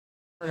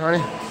Hey, honey.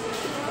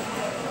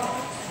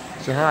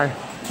 Say hi.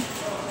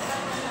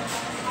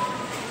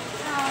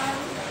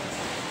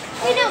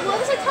 Wait, no, what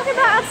was I talking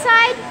about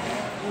outside?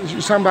 You're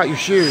talking about your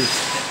shoes.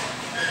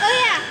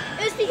 Oh yeah,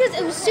 it was because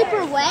it was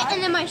super wet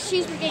and then my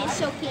shoes were getting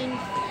soaking.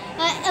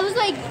 It was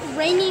like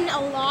raining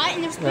a lot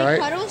and there was big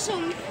puddles, so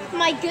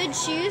my good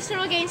shoes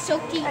started getting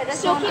soaking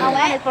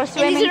wet.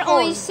 And these are the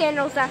only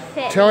sandals that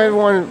fit. Tell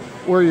everyone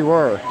where you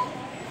were.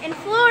 In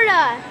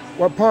Florida.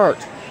 What part?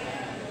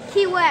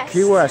 Key West.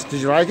 Key West.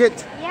 Did you like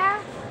it?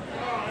 Yeah.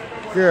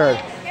 Good.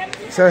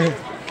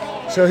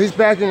 So he's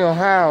back in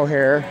Ohio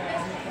here,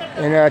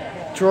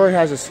 and Troy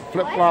has his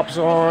flip-flops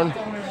on,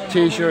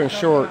 t-shirt and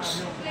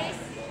shorts.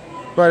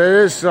 But it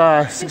is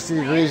 60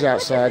 degrees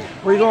outside.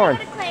 Where are you going?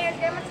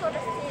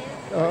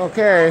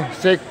 Okay,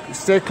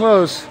 stay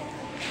close.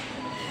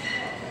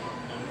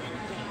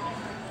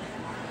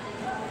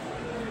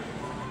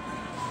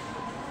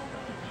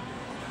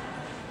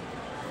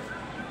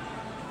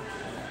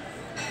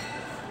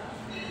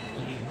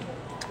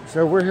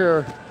 So we're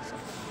here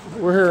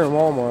in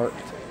Walmart,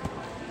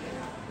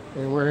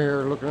 and we're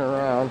here looking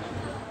around.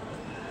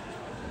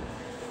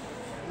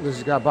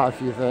 This got to buy a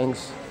few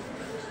things.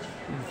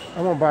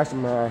 I'm gonna buy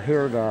some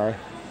hair dye.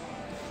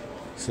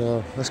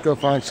 So let's go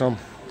find some.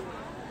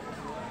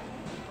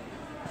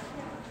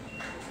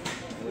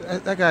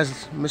 That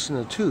guy's missing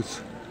a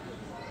tooth.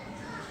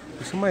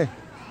 Somebody,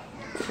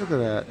 look at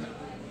that.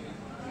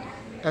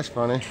 That's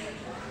funny.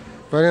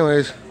 But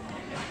anyways,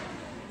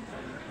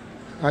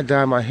 I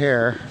dye my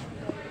hair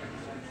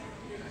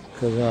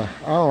because I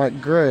don't like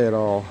gray at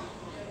all.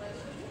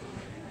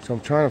 So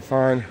I'm trying to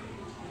find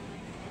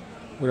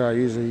what I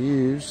usually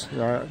use,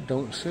 and I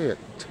don't see it.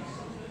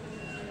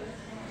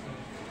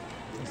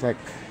 It's like,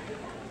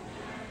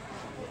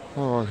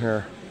 hold on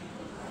here.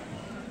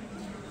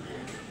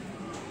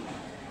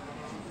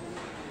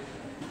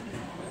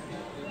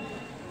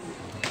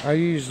 I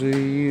usually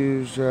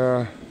use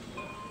well,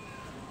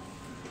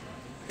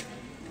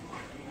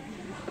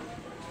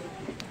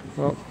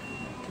 I'm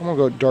gonna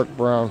go dark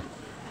brown,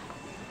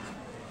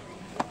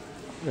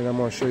 and I'm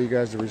gonna show you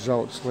guys the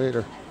results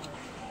later.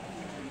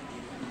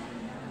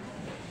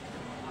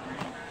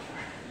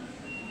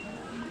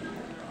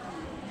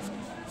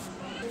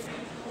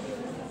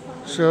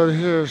 So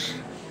here's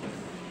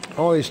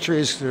all these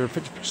trees. They're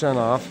 50%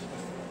 off.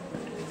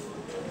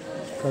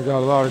 I got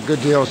a lot of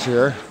good deals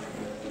here.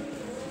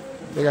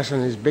 They got some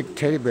of these big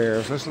teddy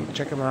bears. Let's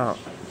check them out.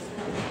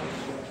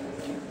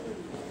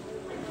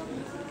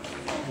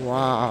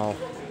 Wow.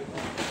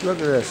 Look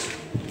at this.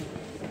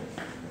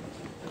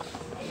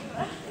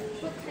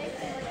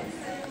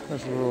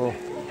 That's a little...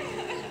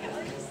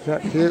 Isn't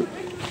that cute?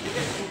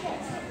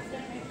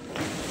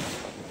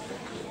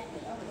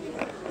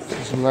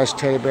 Some nice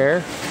teddy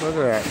bear. Look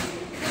at that.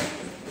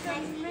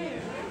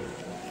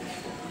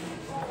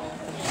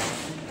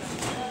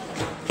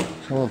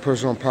 Someone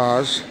puts on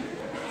pause.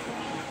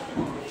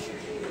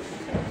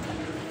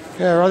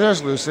 Yeah, right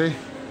there's Lucy.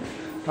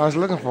 I was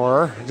looking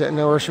for her. Didn't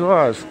know where she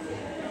was.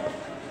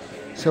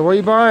 So what are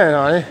you buying,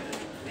 honey?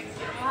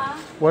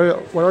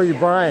 What are you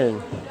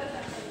buying?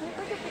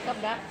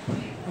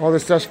 All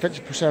this stuff's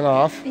 50%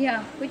 off.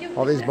 Yeah.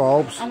 All these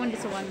bulbs. I want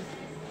this one.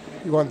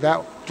 You want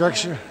that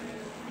direction?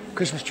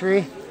 Christmas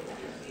tree?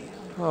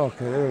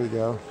 Okay, there we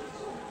go.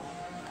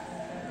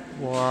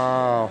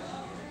 Wow.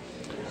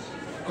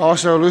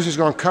 Also, Lucy's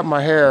going to cut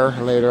my hair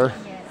later.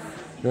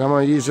 Then I'm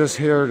going to use this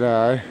hair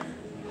dye.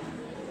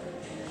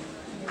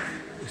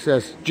 It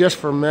says, just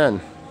for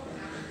men.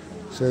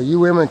 So you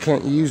women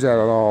can't use that at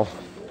all.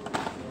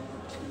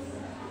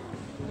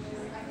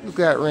 Look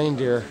at that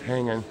reindeer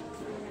hanging.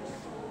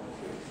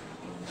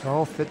 It's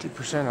all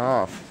 50%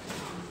 off.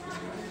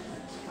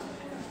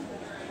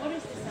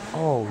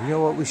 Oh, you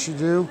know what we should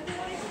do?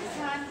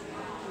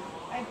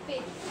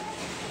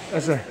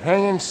 That's a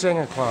hanging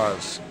Santa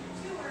Claus.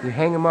 You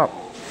hang him up.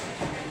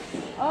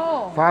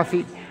 Oh. 5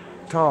 feet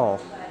tall.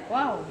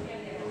 Wow.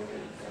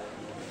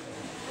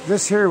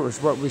 This here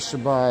was what we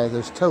should buy.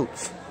 Those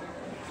totes.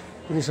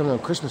 We need some of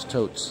them Christmas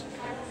totes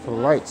for the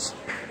lights.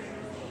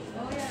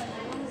 Oh yeah,